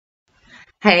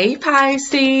Hey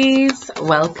Pisces,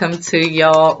 welcome to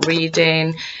your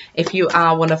reading. If you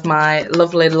are one of my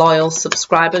lovely loyal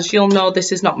subscribers, you'll know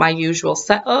this is not my usual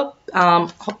setup.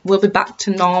 We'll be back to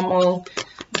normal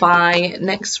by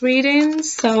next reading,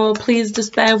 so please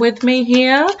just bear with me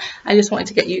here. I just wanted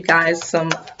to get you guys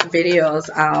some videos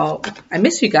out. I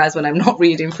miss you guys when I'm not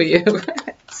reading for you.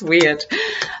 It's weird.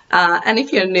 And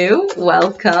if you're new,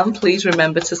 welcome. Please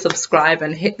remember to subscribe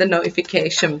and hit the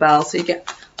notification bell so you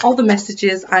get all the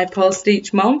messages I post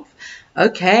each month.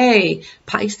 Okay,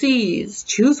 Pisces,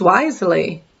 choose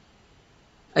wisely.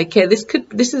 Okay, this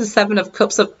is a Seven of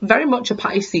Cups, so very much a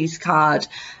Pisces card.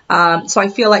 So I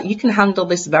feel like you can handle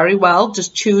this very well.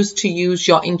 Just choose to use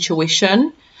your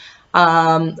intuition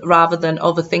rather than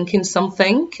overthinking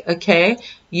something. Okay,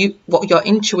 what your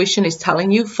intuition is telling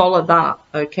you, follow that.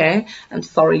 Okay, I'm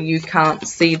sorry you can't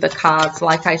see the cards.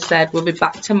 Like I said, we'll be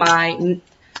back to my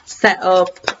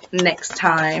setup next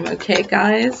time. Okay,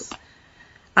 guys.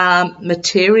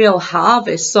 Material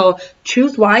harvest, so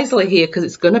choose wisely here because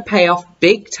it's going to pay off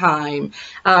big time.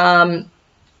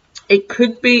 It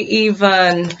could be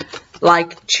even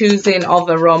like choosing of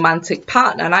a romantic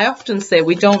partner, and I often say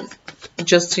we don't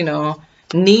just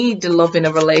need love in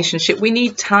a relationship. We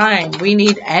need time, we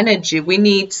need energy, we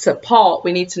need support.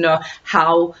 We need to know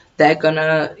how they're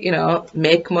gonna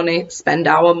make money, spend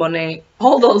our money,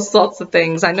 all those sorts of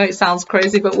things. I know it sounds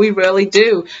crazy, but we really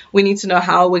do. We need to know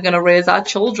how we're going to raise our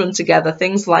children together,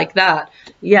 things like that.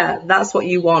 Yeah, that's what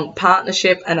you want,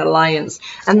 partnership and alliance,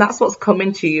 and that's what's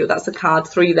coming to you. That's a card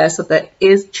 3 there. So there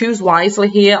is choose wisely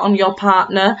here on your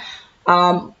partner,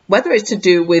 whether it's to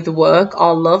do with work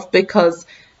or love, because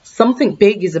something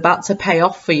big is about to pay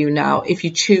off for you now if you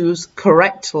choose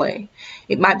correctly.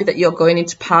 It might be that you're going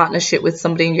into partnership with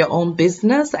somebody in your own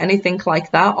business, anything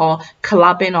like that, or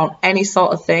collabing on any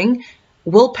sort of thing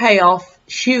will pay off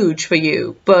huge for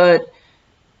you. But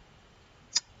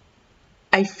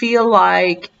I feel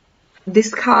like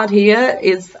this card here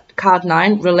is card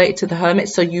 9, related to the Hermit,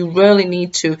 so you really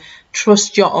need to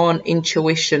trust your own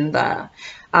intuition there.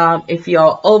 If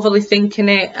you're overly thinking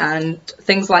it and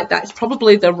things like that, it's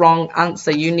probably the wrong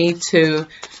answer. You need to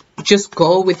just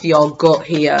go with your gut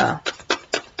here,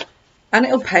 and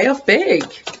it'll pay off big.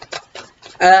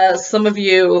 Some of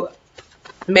you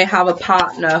may have a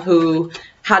partner who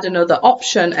had another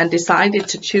option and decided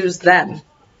to choose them.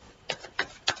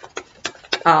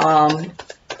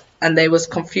 And they was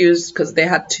confused because they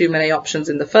had too many options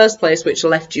in the first place, which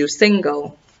left you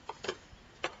single.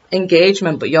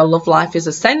 Engagement, but your love life is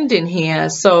ascending here.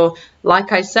 So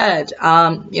like I said,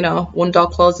 one door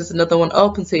closes, another one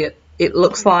opens here. It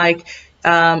looks like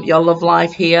your love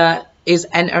life here is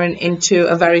entering into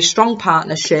a very strong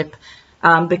partnership,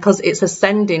 because it's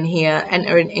ascending here,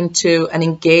 entering into an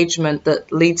engagement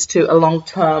that leads to a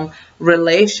long-term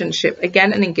relationship.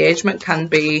 Again, an engagement can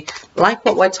be like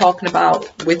what we're talking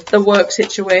about with the work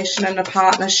situation and a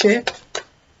partnership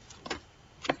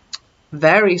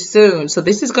very soon. So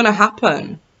this is going to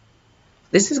happen.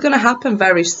 This is going to happen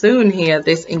very soon here,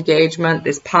 this engagement,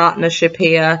 this partnership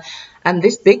here, and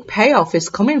this big payoff is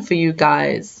coming for you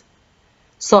guys.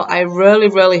 So I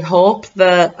really hope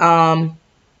that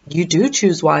you do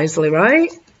choose wisely,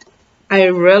 right? I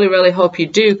really hope you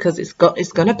do, because it's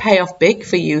going to pay off big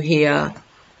for you here.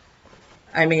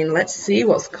 I mean, let's see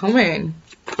what's coming.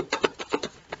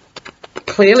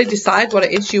 Clearly decide what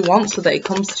it is you want so that it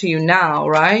comes to you now,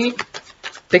 right?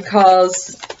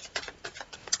 Because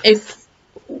if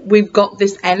we've got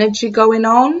this energy going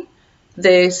on,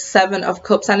 this 7 of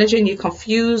Cups energy, and you're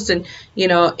confused, and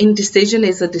indecision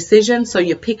is a decision, so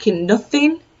you're picking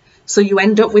nothing, so you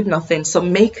end up with nothing. So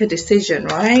make a decision,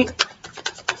 right?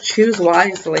 Choose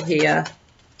wisely here.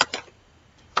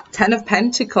 10 of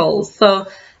Pentacles. So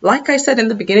like I said in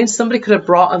the beginning, somebody could have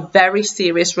brought a very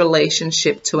serious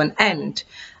relationship to an end,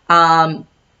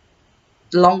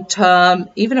 long term,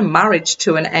 even a marriage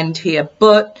to an end here.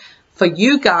 But for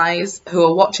you guys who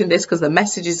are watching this, because the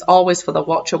message is always for the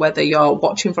watcher, whether you're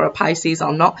watching for a Pisces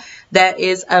or not, there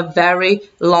is a very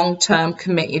long-term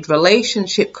committed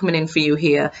relationship coming in for you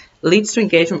here. Leads to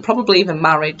engagement, probably even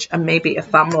marriage, and maybe a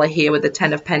family here with the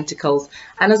 10 of Pentacles.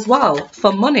 And as well,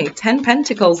 for money, 10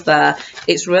 Pentacles there.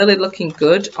 It's really looking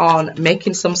good on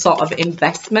making some sort of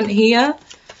investment here.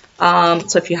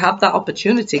 So if you have that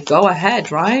opportunity, go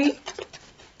ahead, right?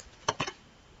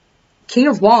 King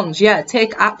of Wands, yeah,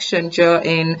 take action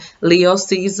during Leo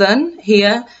season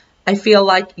here. I feel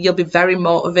like you'll be very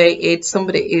motivated.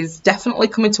 Somebody is definitely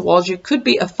coming towards you. Could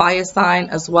be a fire sign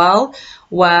as well,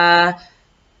 where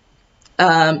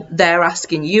they're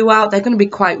asking you out. They're going to be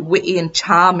quite witty and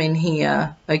charming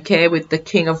here, okay, with the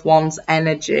King of Wands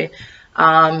energy.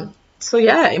 So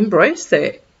yeah, embrace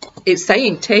it. It's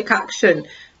saying take action.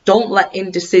 Don't let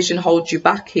indecision hold you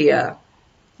back here.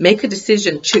 Make a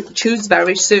decision. Choose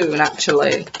very soon,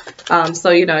 actually. So,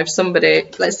 you know, if somebody,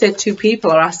 let's say 2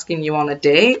 people are asking you on a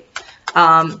date,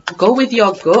 go with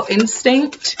your gut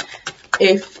instinct.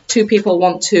 If 2 people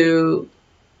want to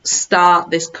start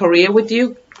this career with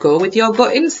you, go with your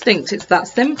gut instinct. It's that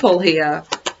simple here.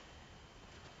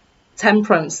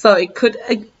 Temperance. So it could,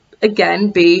 again,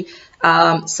 be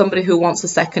somebody who wants a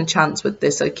second chance with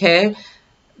this, okay?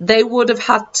 They would have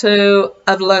had to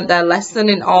have learned their lesson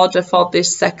in order for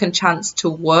this second chance to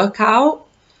work out.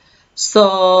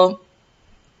 So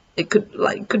it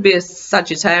could be a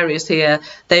Sagittarius here.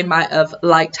 They might have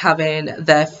liked having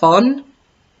their fun,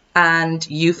 and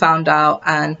you found out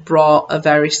and brought a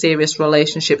very serious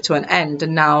relationship to an end,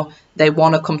 and now they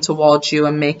want to come towards you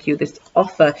and make you this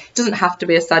offer. It doesn't have to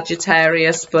be a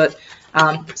Sagittarius, but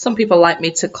some people like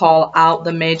me to call out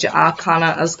the major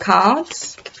arcana as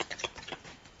cards.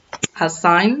 As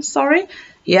signs, sorry.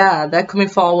 Yeah, they're coming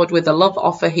forward with a love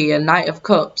offer here, Knight of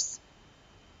Cups.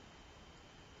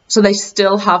 So they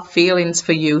still have feelings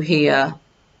for you here.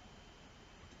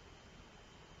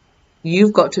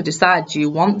 You've got to decide, do you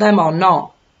want them or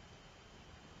not?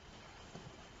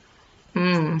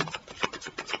 They're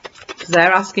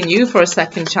asking you for a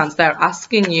second chance. They're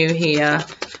asking you here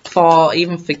for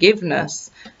even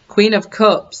forgiveness. Queen of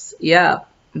Cups, yeah,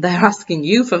 they're asking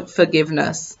you for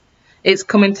forgiveness. It's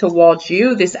coming towards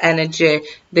you, this energy,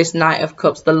 this Knight of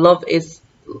Cups. The love is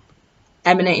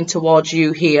emanating towards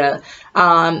you here.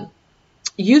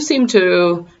 You seem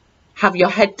to have your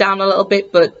head down a little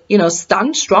bit, but, you know,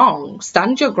 stand strong.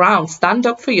 Stand your ground. Stand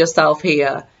up for yourself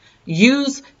here.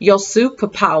 Use your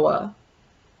superpower.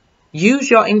 Use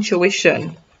your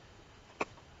intuition.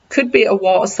 Could be a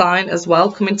water sign as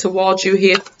well coming towards you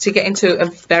here to get into a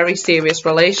very serious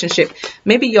relationship.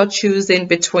 Maybe you're choosing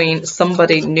between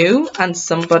somebody new and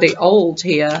somebody old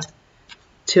here.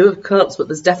 2 of Cups, but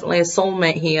there's definitely a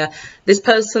soulmate here. This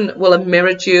person will have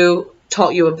mirrored you,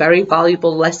 taught you a very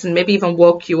valuable lesson, maybe even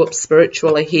woke you up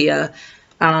spiritually here.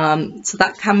 So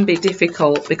that can be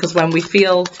difficult, because when we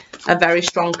feel a very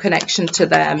strong connection to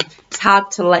them, it's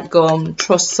hard to let go and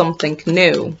trust something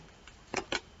new.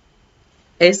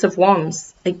 Ace of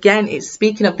Wands. Again, it's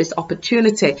speaking of this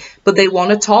opportunity, but they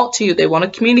want to talk to you. They want to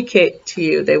communicate to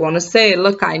you. They want to say,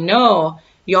 look, I know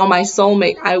you're my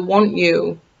soulmate. I want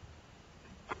you.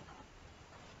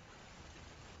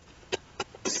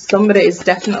 Somebody is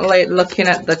definitely looking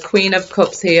at the Queen of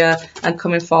Cups here and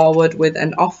coming forward with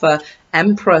an offer.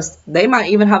 Empress. They might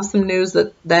even have some news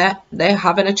that they're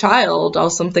having a child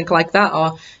or something like that,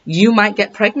 or you might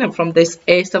get pregnant from this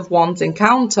Ace of Wands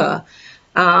encounter.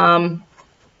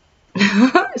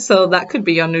 So that could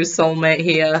be your new soulmate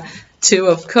here. 2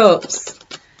 of Cups.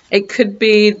 It could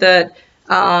be that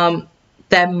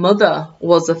their mother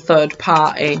was a third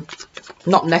party,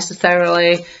 not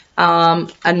necessarily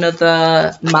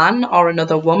another man or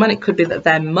another woman. It could be that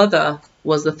their mother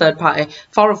was the third party.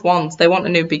 4 of Wands. They want a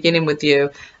new beginning with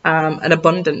you, an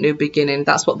abundant new beginning.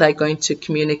 That's what they're going to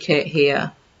communicate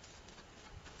here.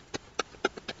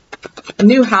 A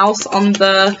new house on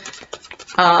the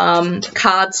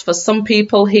cards for some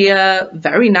people here.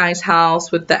 Very nice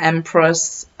house with the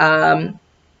Empress. Let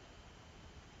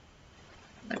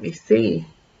me see.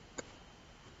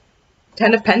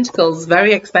 10 of Pentacles.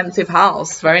 Very expensive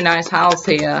house. Very nice house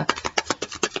here.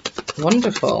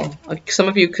 Wonderful. Some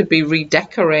of you could be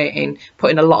redecorating,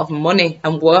 putting a lot of money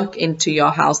and work into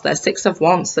your house there. 6 of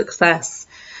Wands. Success.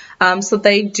 So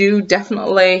they do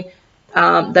definitely,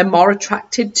 they're more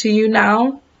attracted to you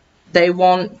now. They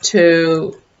want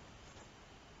a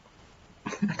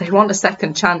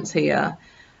second chance here.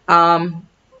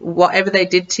 Whatever they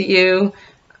did to you,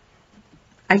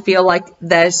 I feel like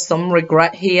there's some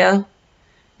regret here,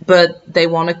 but they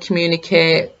want to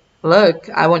communicate, look,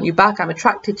 I want you back. I'm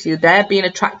attracted to you. They're being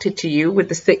attracted to you with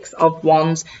the 6 of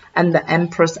Wands and the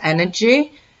Empress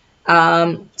energy.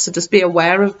 So just be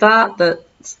aware of that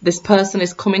this person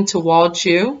is coming towards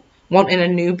you, wanting a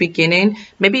new beginning,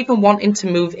 maybe even wanting to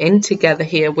move in together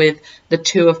here with the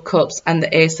 2 of Cups and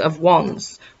the Ace of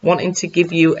Wands, wanting to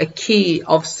give you a key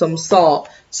of some sort.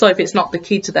 So if it's not the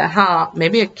key to their heart,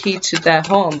 maybe a key to their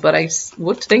home, but I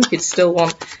would think you'd still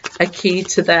want a key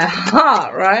to their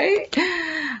heart, right?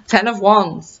 10 of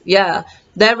Wands, yeah.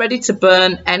 They're ready to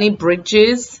burn any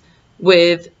bridges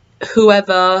with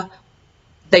whoever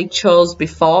they chose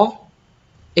before.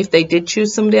 If they did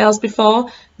choose somebody else before,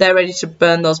 they're ready to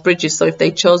burn those bridges. So if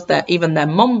they chose even their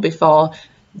mum before,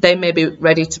 they may be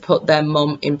ready to put their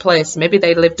mum in place. Maybe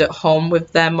they lived at home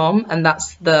with their mum, and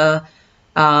that's the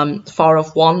 4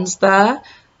 of Wands there.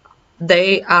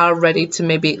 they are ready to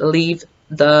maybe leave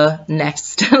the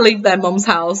nest, leave their mum's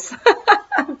house.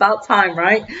 About time,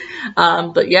 right?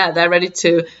 But yeah, they're ready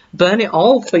to burn it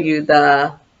all for you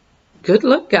there. Good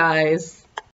luck, guys.